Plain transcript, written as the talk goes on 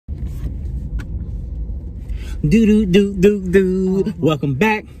Welcome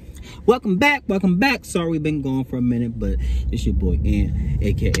back. Welcome back. Sorry we've been gone for a minute, but it's your boy Ant,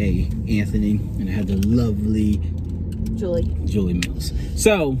 aka Anthony, and I have the lovely Julie Mills.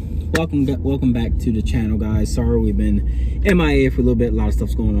 So welcome back to the channel, guys. Sorry we've been MIA for a little bit. A lot of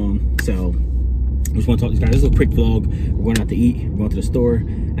stuff's going on, so I just want to talk to you guys. This is a quick vlog. We're going out to eat. We're going to the store.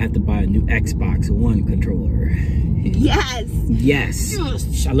 I have to buy a new Xbox One controller. Yes.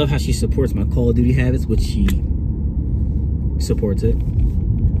 I love how she supports my Call of Duty habits, which she supports it,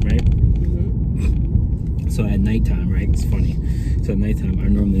 right? So at nighttime, right? It's funny. So at nighttime, I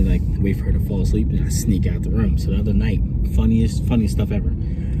normally like wait for her to fall asleep and I sneak out the room. So the other night, funniest stuff ever.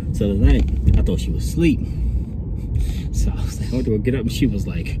 So the other night, I thought she was asleep. So I was like, I went to go get up, and she was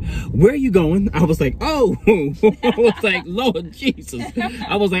like, "Where are you going?" I was like, "Oh," I was like, "Lord Jesus!"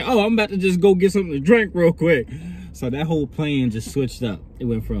 I was like, "Oh, I'm about to just go get something to drink real quick." So that whole plan just switched up. It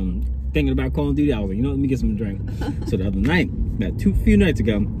went from thinking about Call of Duty. I was like, you know, let me get something to drink. So the other night, about few nights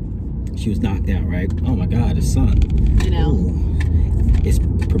ago, she was knocked out. Right? Oh my God, the sun. I know. Ooh, it's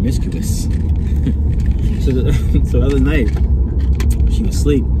promiscuous. So the other night, she was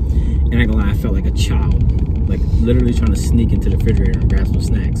asleep, and I ain't gonna lie, I felt like a child. Like literally trying to sneak into the refrigerator and grab some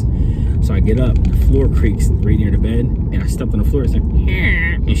snacks. So I get up, and the floor creaks right near the bed, and I stepped on the floor. It's like,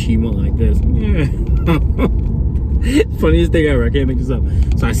 and she went like this. Funniest thing ever. I can't make this up.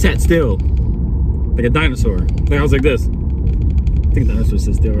 So I sat still, like a dinosaur. Like I was like this. I think dinosaurs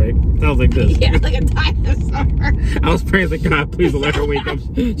sit still, right? I was like this. Yeah, like a dinosaur. I was praying like, God, please don't let her wake up.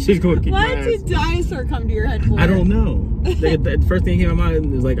 She's going to kick my ass. Why did dinosaur come to your head for? I don't know. The first thing that came to my mind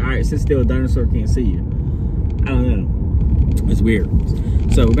was like, all right, sit still. A dinosaur can't see you. I don't know. It's weird.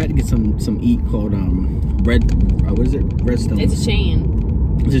 So we're about to get some eat called what is it? Redstone. It's a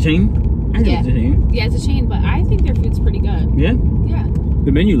chain. It's a chain? I know it's a chain. Yeah, it's a chain, but I think their food's pretty good. Yeah? Yeah.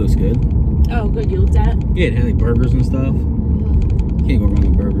 The menu looks good. Oh, good. You looked at it? Yeah, it had like burgers and stuff. Can't go wrong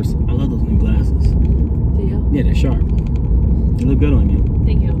with burgers. I love those new glasses. Do you? Yeah, they're sharp. They look good on you.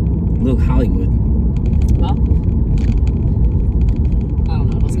 Thank you. They look Hollywood. Well, I don't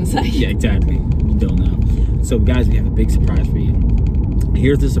know what I was gonna say. Yeah, exactly. You don't know. So guys, we have a big surprise for you.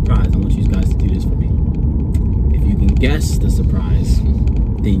 Here's the surprise. I want you guys to do this for me. If you can guess the surprise,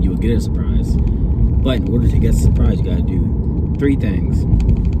 then you will get a surprise. But in order to guess the surprise, you gotta do 3 things.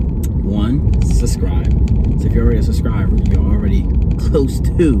 1, subscribe. So if you're already a subscriber, you're already close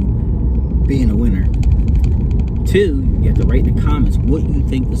to being a winner. 2, you have to write in the comments what you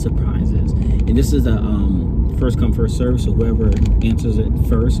think the surprise is. And this is a first come, first serve. So whoever answers it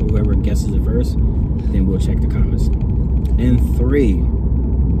first or whoever guesses it first, then we'll check the comments. And 3,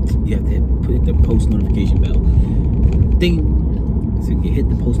 you have to hit the post notification bell. So you hit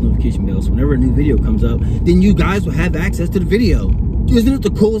the post notification bell. So whenever a new video comes up, then you guys will have access to the video. Isn't it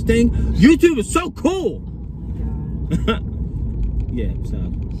the coolest thing? YouTube is so cool. Yeah, so I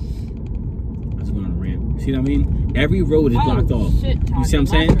was going on a rant. See what I mean? Every road is blocked off. Shit, you see what I'm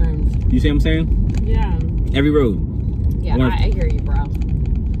saying? You see what I'm saying? Yeah. Every road. Yeah, I hear you, bro.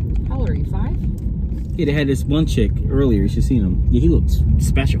 How old are you, 5? Yeah, they had this one chick earlier. You should see him. Yeah, he looks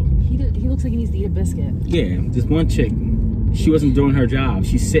special. He looks like he needs to eat a biscuit. Yeah, this one chick, she wasn't doing her job.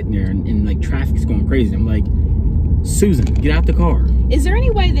 She's sitting there and like traffic's going crazy. I'm like, Susan, get out the car. Is there any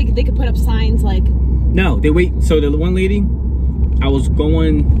way they could put up signs like? No, they wait. So the one lady, I was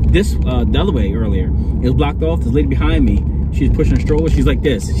going the other way earlier. It was blocked off. This lady behind me, she's pushing a stroller. She's like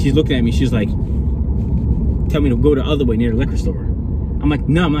this. She's looking at me. She's like, tell me to go the other way near the liquor store. I'm like,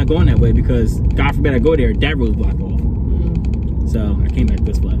 no, I'm not going that way because God forbid I go there. That road's blocked off. So I came back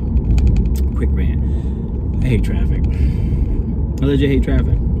this way. Quick rant. I hate traffic. I legit hate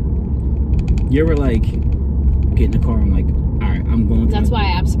traffic. You ever like get in the car and like, all right, I'm going to. That's why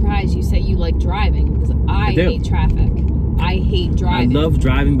I'm surprised you say you like driving, because I hate traffic. I hate driving. I love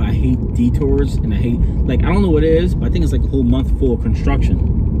driving, but I hate detours, and I hate, like, I don't know what it is, but I think it's like a whole month full of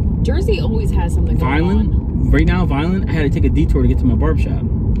construction. Jersey always has something going on. Right now, Violent, I had to take a detour to get to my barbershop.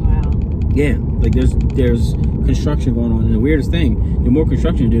 Wow. Yeah, like there's construction going on, and the weirdest thing, the more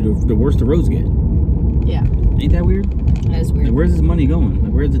construction you do, the worse the roads get. Yeah. Ain't that weird? That is weird. Like, where's this money going?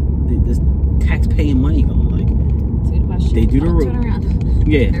 Like, where's this tax-paying money going? Like, that's a good question. They do the road. Turn around.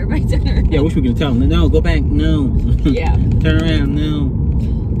 Yeah. Everybody turn around. Yeah, I wish we could tell them, no, go back, no. Yeah. Turn around, no.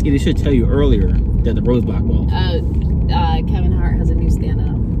 Yeah, they should tell you earlier that the road's blocked off. Kevin Hart has a new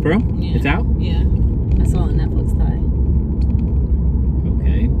stand-up. Bro? Yeah. It's out? Yeah. I saw it on Netflix today.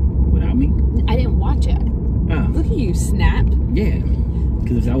 Okay. Without me? I didn't watch it. Oh. Look at you, snap. Yeah.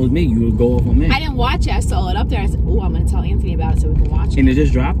 Because if that was me, you would go off on me. I didn't watch it. I saw it up there. I said, oh, I'm going to tell Anthony about it so we can watch it. And it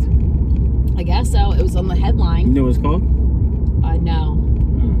just dropped? I guess so. It was on the headline. You know what it's called? No.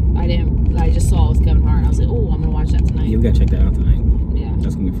 I didn't. I just saw it was Kevin Hart. I was like, oh, I'm we gotta check that out tonight. Yeah.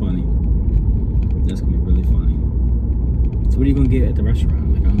 That's gonna be funny. That's gonna be really funny. So what are you gonna get at the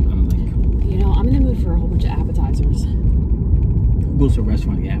restaurant? Like I'm like, you know, I'm in the mood for a whole bunch of appetizers. Who goes to a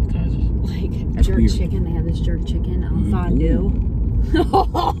restaurant to get appetizers? Like That's jerk weird. chicken. They have this jerk chicken fondue.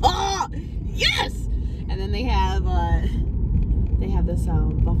 Yes. And then they have this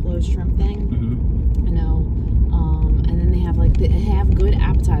buffalo shrimp thing. I know. And then they have they have good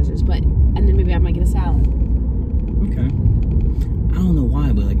appetizers, and then maybe I might get a salad. Okay. I don't know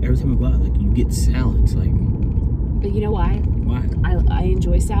why, but like every time I go out, like you get salads, like. But you know why? Why? I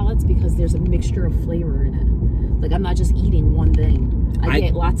enjoy salads because there's a mixture of flavor in it. Like I'm not just eating one thing. I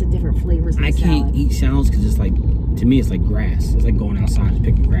get lots of different flavors in the salad. I can't eat salads because it's like, to me, it's like grass. It's like going outside and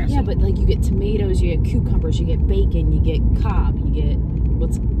picking grass. Yeah, but like you get tomatoes, you get cucumbers, you get bacon, you get cob, you get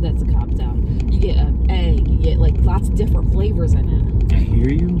that's a cob down. You get an egg, you get like lots of different flavors in it. I hear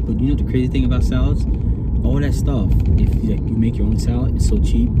you, but you know the crazy thing about salads? All that stuff, if you make your own salad, it's so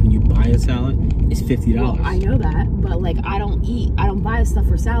cheap. When you buy a salad, it's $50. Well, I know that, but like I don't buy stuff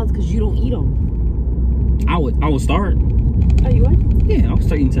for salads because you don't eat them. I would start. Oh, you would? Yeah, I'll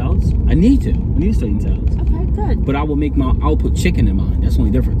start eating salads. I need to start eating salads. Okay, good. But I'll put chicken in mine. That's the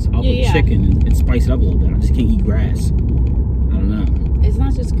only difference. I'll put chicken and spice it up a little bit. I just can't eat grass. I don't know. It's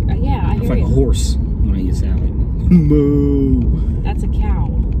not just, I hear it's like a horse when I eat salad. Moo. That's a cow.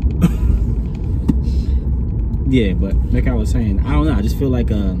 Yeah, but like I was saying, I don't know. I just feel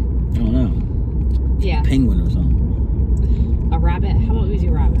like I don't know. Yeah. Penguin or something. A rabbit? How about we do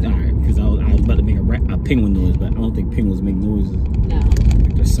a rabbit? All right, because I was about to make a penguin noise, but I don't think penguins make noises. No.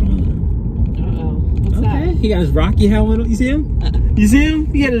 Like there's someone. Uh-oh. What's that? He got his Rocky helmet on. You see him? You see him?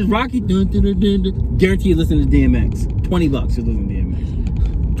 He got his Rocky. Dun, dun, dun, dun, dun. Guarantee you listen to DMX. $20 to listen to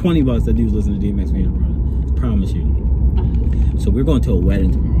DMX. $20 that dude's listening to DMX when he's running. Promise you. So we're going to a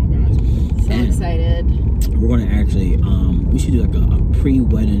wedding tomorrow, guys. So excited. We're going to actually, we should do like a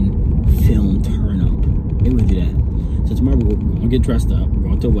pre-wedding film turn-up. Maybe we'll do that. So tomorrow we're going to get dressed up. We're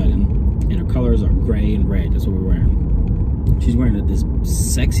going to a wedding. And her colors are gray and red. That's what we're wearing. She's wearing this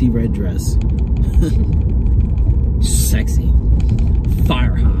sexy red dress. Sexy.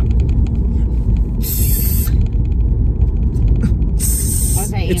 Fire hot.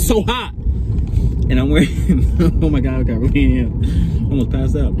 Okay, it's so hot. And I'm wearing, oh my God, I got really almost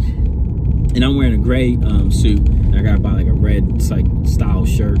passed out. And I'm wearing a gray suit. And I got to buy like a red style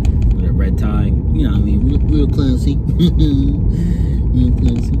shirt with a red tie. You know what I mean? Real classy. Real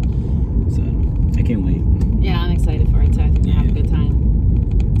classy. So, I can't wait. Yeah, I'm excited for it. So I think we'll have a good time.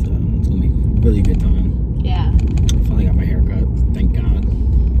 So, it's going to be a really good time. Yeah. I finally got my hair cut. Thank God.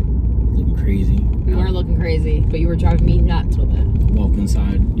 Looking crazy. You were looking crazy, but you were driving me nuts with it. Walked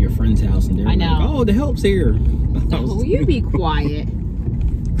inside your friend's house and they're like, oh, the help's here. Will you be quiet?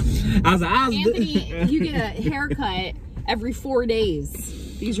 I was Anthony, you get a haircut every 4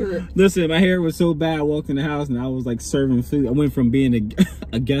 days. These are. Listen, my hair was so bad. I walked in the house and I was like serving food. I went from being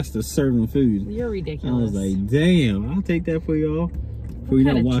a guest to serving food. You're ridiculous. I was like, damn, I'll take that for y'all. For you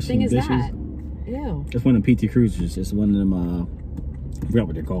not washing thing is dishes. that? Ew. It's one of the PT Cruisers. It's one of them. I forgot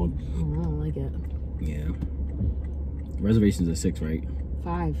what they're called. Oh, I don't like it. Yeah. Reservations at 6, right?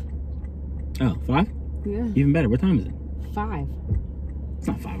 5. Oh, 5? Yeah. Even better. What time is it? 5. It's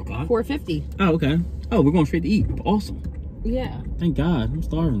not 5 o'clock. 4:50. Oh, okay. Oh, we're going straight to eat. Awesome. Yeah. Thank God. I'm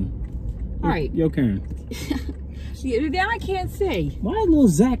starving. All right. Yo, Karen. Now I can't see. Why is little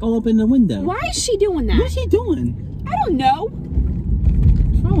Zach all up in the window? Why is she doing that? What's she doing? I don't know.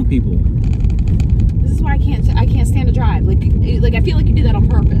 What's wrong with people? This is why I can't stand to drive. Like I feel like you did that on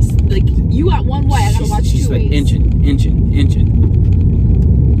purpose. Like you got one way, I gotta watch she's 2 like ways. inching.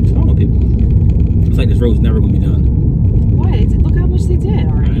 What's wrong with people? It's like this road's never gonna be done. What? Look how much they did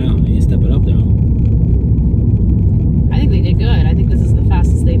already. I know. They didn't step it up though. I think they did good. I think this is the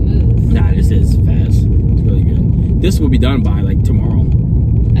fastest they moved. Nah, this is fast. It's really good. This will be done by like tomorrow.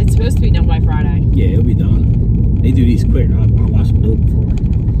 It's supposed to be done by Friday. Yeah, it'll be done. They do these quick. I watched them do it before.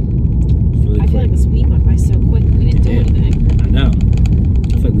 It's really I feel like this week went by so quick. We didn't do anything. I know. I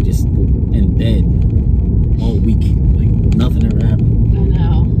feel like we just in bed all week. Like nothing ever happened. I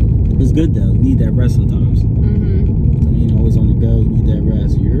know. It's good though. You need that rest sometimes. Mm-hmm. So you know, always on the go. You need that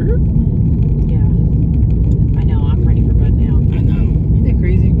rest. You're. Yeah. I know. I'm ready for bed now. I know. Ain't that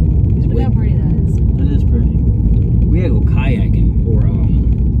crazy? Look how pretty that is. That is pretty. We gotta go kayaking or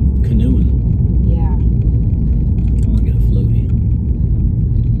canoeing. Yeah. I want to get a floaty.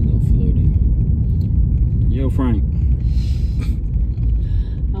 No floaty. Yo, Frank.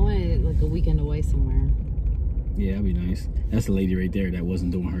 I wanted like a weekend away somewhere. Yeah, that'd be nice. That's the lady right there that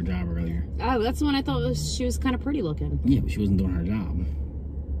wasn't doing her job earlier. Oh, that's the one I thought she was kind of pretty looking. Yeah, but she wasn't doing her job.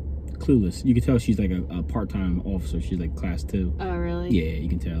 clueless. You can tell she's like a part-time officer. She's like class 2. Oh, really? Yeah, you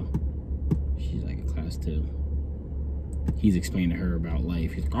can tell. She's like a class 2. He's explaining to her about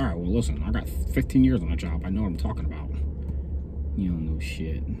life. He's like, all right, well, listen, I got 15 years on the job. I know what I'm talking about. You don't know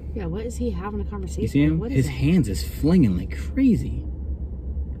shit. Yeah, what is he having a conversation? You see him? What is His that? hands is flinging like crazy.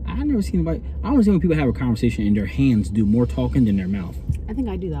 I've never seen anybody. I don't see when people have a conversation and their hands do more talking than their mouth. I think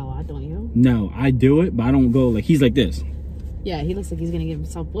I do that a lot, don't you? No, I do it, but I don't go like he's like this. Yeah, he looks like he's gonna give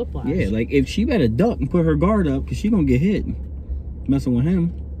himself whiplash. Yeah, like if she better duck and put her guard up because she gonna get hit messing with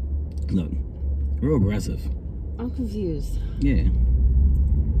him. Look, real aggressive. I'm confused. Yeah.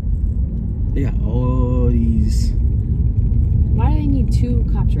 They got all these. Why do they need 2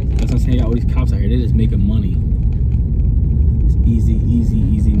 cops right now? That's what I'm saying. They got all these cops out here. They're just making money. It's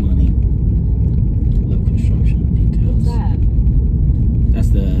easy money. Love construction details. What's that? That's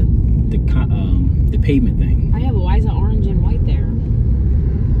the pavement thing. I have. Why is it orange and white there?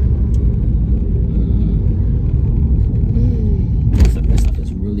 That stuff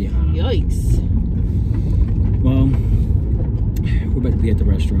is really high. Yikes. Well, we're about to be at the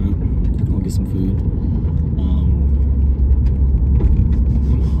restaurant. Gonna get some food.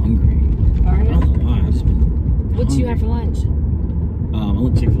 I'm hungry. All I right. don't know why. I've just been. What'd you have for lunch? I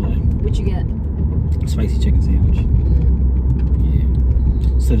went to Chick-fil-A. What'd you get? Spicy chicken sandwich.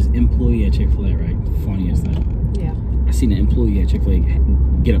 Yeah. So this employee at Chick-fil-A, right? Funniest thing. Yeah. I seen an employee at Chick-fil-A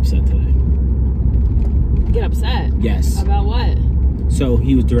get upset today. Get upset? Yes. About what? So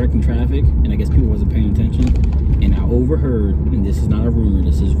he was directing traffic, and I guess people wasn't paying attention. And I overheard, and this is not a rumor,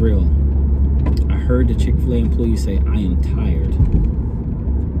 this is real. I heard the Chick-fil-A employee say, "I am tired."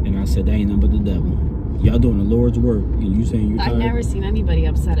 And I said, "That ain't nothing but the devil. Y'all doing the Lord's work, and you saying you're tired?" I've never seen anybody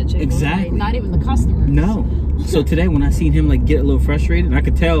upset at Chick-fil-A. Exactly. Not even the customers. No. So today when I seen him like get a little frustrated, and I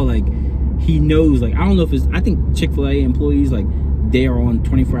could tell like he knows, like, I don't know if it's, I think Chick-fil-A employees, like, they are on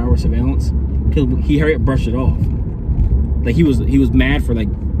 24-hour surveillance, because he hurried up, brushed it off. Like he was mad for like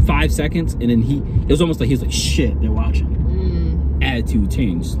 5 seconds, and then it was almost like he was like, shit, they're watching. Attitude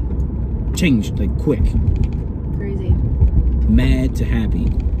changed like quick. Crazy. Mad to happy.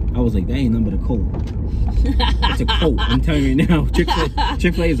 I was like, that ain't nothing but a cult. It's a cult. I'm telling you right now.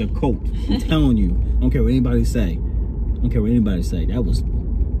 Chick-fil-A is a cult. I'm telling you. I don't care what anybody say. That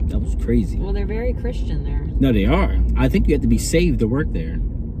was crazy. Well, they're very Christian there. No, they are. I think you have to be saved to work there.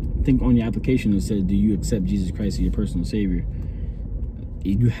 I think on your application it said, do you accept Jesus Christ as your personal savior?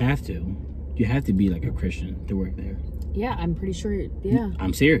 You have to. You have to be like a Christian to work there. Yeah, I'm pretty sure. Yeah.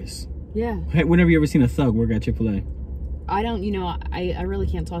 I'm serious. Yeah. Hey, whenever you ever seen a thug work at Chick-fil-A? I don't, I really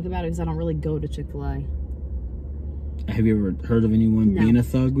can't talk about it because I don't really go to Chick-fil-A. Have you ever heard of anyone No. being a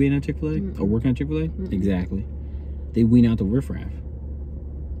thug being at Chick-fil-A? Or working at Chick-fil-A? Exactly. They wean out the riffraff.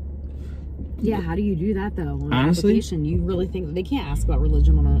 Yeah, how do you do that though? On an Honestly? application, you really think they can't ask about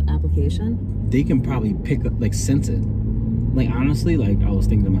religion on an application? They can probably pick up, like, sense it. Like, honestly, like, I was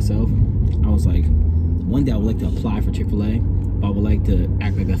thinking to myself, I was like, one day I would like to apply for Chick-fil-A, but I would like to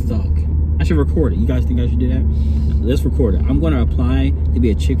act like a thug. I should record it. You guys think I should do that? Let's record it. I'm going to apply to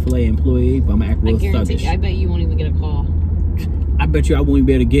be a Chick-fil-A employee, but I'm going to act real I guarantee thuggish. I bet you won't even get a call. I bet you I won't even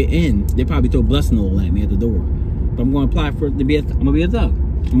be able to get in. They probably throw blessing oil at me at the door. But I'm going to apply for it to be I'm going to be a thug.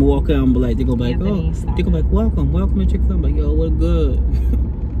 I'm going to walk out and be like, they go back, Anthony, oh, stop they go it. back, welcome to Chick-fil-A. I'm like, yo, what good?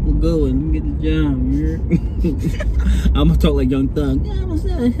 We're good. Let me get the job. Yeah. I'm going to talk like Young Thug. Yeah, what's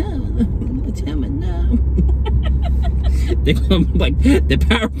up? Tell me now. They're going to be like, the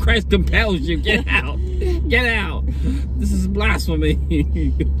power of Christ compels you. Get out. Get out. This is blasphemy.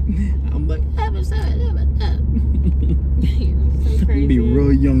 I'm like, You're so crazy. be a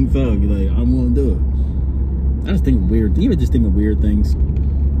real Young Thug. Like, I'm going to do it. I just think weird. You ever just think of weird things?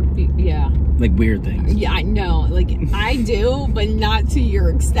 Yeah. Like weird things. Yeah, I know. Like, I do, but not to your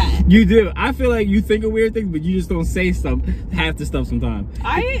extent. You do. I feel like you think of weird things, but you just don't say half the stuff sometimes.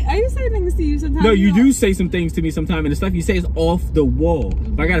 I say things to you sometimes. No, you do say some things to me sometimes, and the stuff you say is off the wall.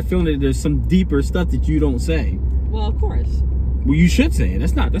 But I got a feeling that there's some deeper stuff that you don't say. Well, of course. Well, you should say it.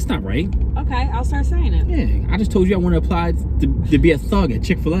 That's not right. Okay, I'll start saying it. Yeah, I just told you I want to apply to be a thug at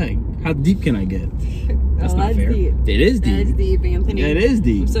Chick-fil-A. How deep can I get? That's not fair. Deep. It is deep. That is deep, Anthony. Yeah, it is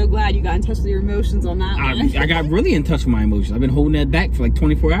deep. I'm so glad you got in touch with your emotions on that one. I got really in touch with my emotions. I've been holding that back for like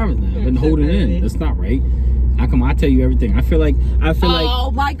 24 hours now. I've been so holding it crazy. in. That's not right. How come I tell you everything? I feel like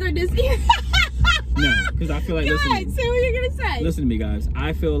Oh my goodness. no, because I feel like God, listen, say what you're gonna say. listen to me, guys.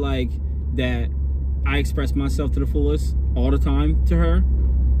 I feel like that I express myself to the fullest all the time to her,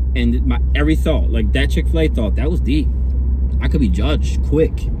 and my every thought, like that Chick-fil-A thought, that was deep. I could be judged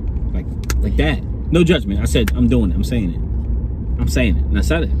quick, like that. No judgment. I said I'm doing it. I'm saying it. I'm saying it, and I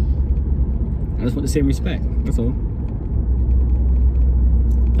said it. I just want the same respect. That's all.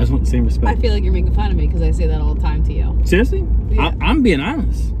 I just want the same respect. I feel like you're making fun of me because I say that all the time to you. Seriously? Yeah. I'm being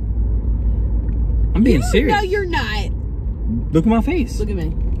honest. I'm being serious. No, you're not. Look at my face. Look at me.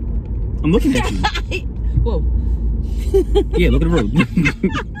 I'm looking at you. Whoa. Yeah, look at the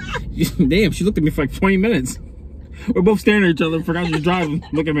road. Damn, she looked at me for like 20 minutes. We're both staring at each other. Forgot she was driving.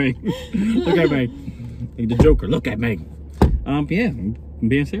 Look at me. Look at me. Like the Joker. Look at me. Yeah, I'm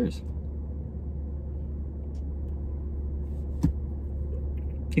being serious.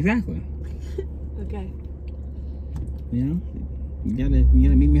 Exactly. Okay. You know, you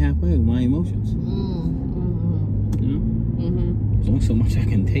gotta meet me halfway with my emotions. You know, there's only so much I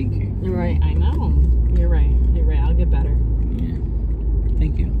can take. You're right. I know. You're right. You're right. I'll get better. Yeah.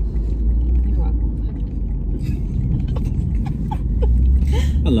 Thank you. You're welcome.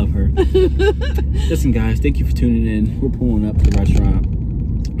 I love her. Listen, guys, thank you for tuning in. We're pulling up to the restaurant.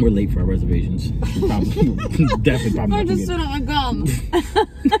 We're late for our reservations. We're definitely probably I not just gonna stood on my gum.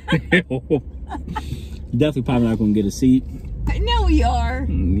 definitely probably not gonna get a seat. I know you are.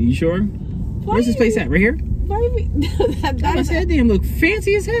 You sure? Where's this place at? Right here? Why are we? that I is said, damn, look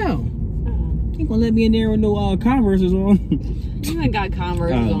fancy as hell. Ain't gonna let me in there with no Converses on. You ain't got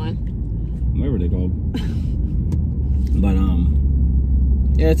Converse on. Whatever they call. But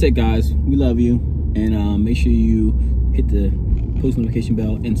yeah, that's it, guys. We love you, and make sure you hit the post notification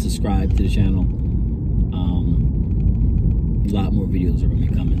bell and subscribe to the channel. A lot more videos are gonna be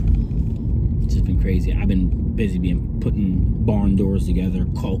coming. It's just been crazy. I've been busy putting barn doors together,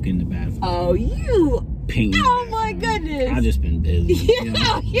 caulking the bathroom. Oh, you! Painting. Oh my goodness! I've just been busy. Yeah, You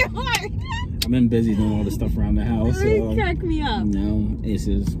know? you are. I've been busy doing all the stuff around the house. So, Crack me up. you know, it's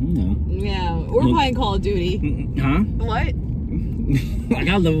just, you know. Yeah, we're playing Call of Duty. Huh? What? I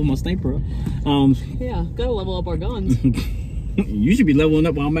gotta level my sniper up. Yeah, gotta level up our guns. You should be leveling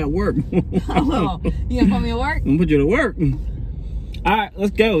up while I'm at work. Oh, you gonna put me at work? I'm gonna put you to work. All right,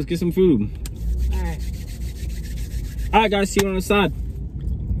 let's go. Let's get some food. All right. All right, guys. See you on the side.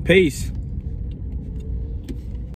 Peace.